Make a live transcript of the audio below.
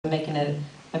Making it.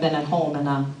 I've been at home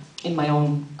and in my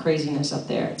own craziness up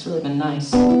there. It's really been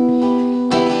nice. Fun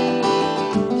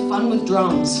with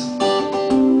drums.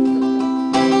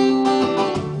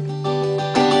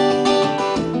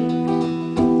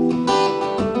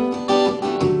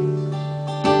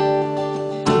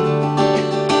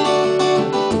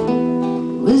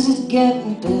 Well, is it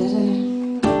getting better?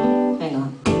 Hang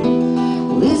on.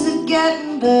 Well, is it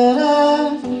getting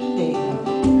better? There you go.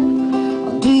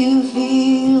 Or do you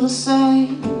feel the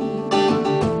same?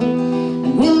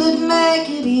 And will it make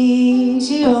it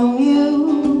easier on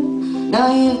you?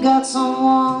 Now you've got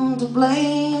someone to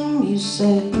blame. You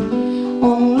say,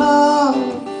 on love,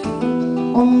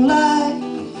 on life,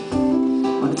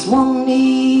 when it's one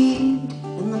need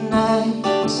in the night.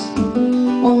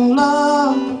 On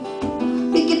love,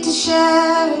 we get to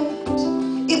share it.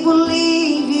 It will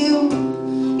leave you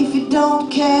if you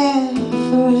don't care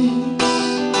for it.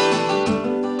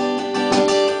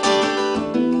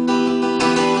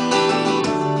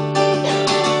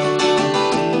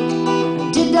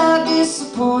 Did I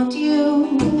disappoint you?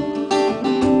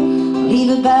 Leave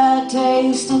a bad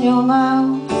taste in your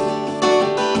mouth?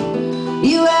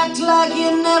 You act like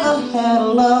you never had a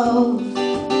love,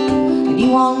 and you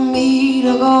want me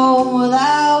to go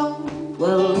without.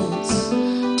 Well, it's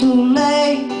too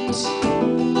late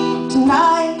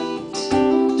tonight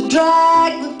to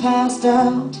drag the past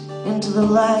out into the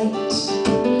light.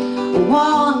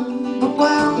 One, but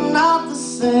we're not the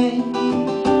same.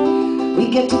 We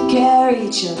get to carry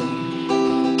each other,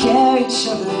 carry each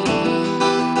other.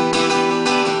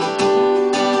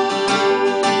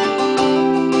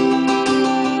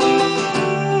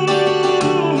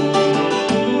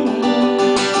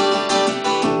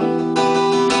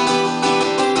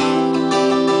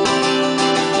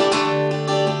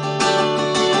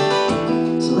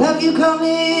 Have you come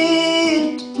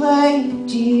here to play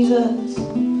Jesus?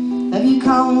 Have you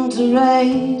come to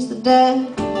raise the dead?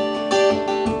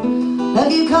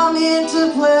 Have you come here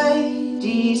to play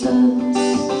Jesus?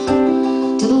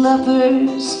 To the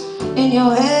lepers in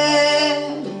your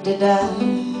head? And did I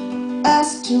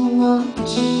ask too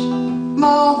much?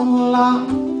 More than a lot?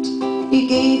 You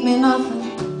gave me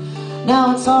nothing,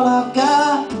 now it's all I've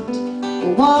got.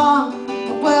 One,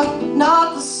 but we're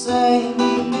not the same.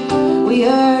 We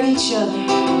hurt each other,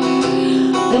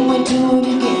 then we do it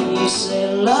again. You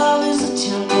say love is a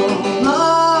temple,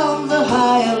 love the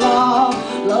higher law.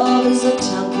 Love is a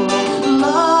temple,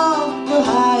 love the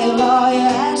higher law. You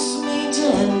ask me to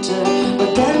enter,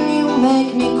 but then you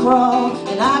make me crawl.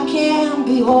 And I can't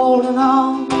be holding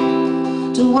on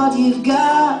to what you've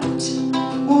got.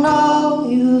 When all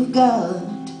you've got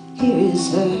here is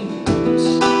hurt.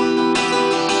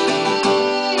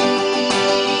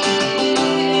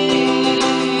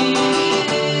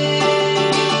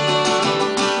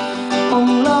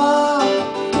 One love,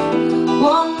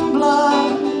 one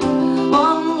blood,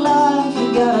 one life.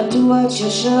 You gotta do what you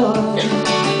should.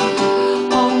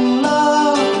 One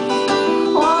love,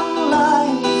 one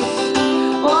life,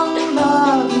 one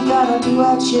love. You gotta do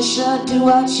what you should, do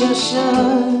what you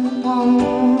should.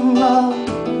 One love,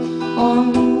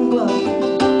 one blood.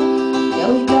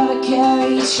 Yeah, we gotta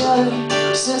carry each other,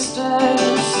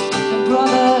 sisters.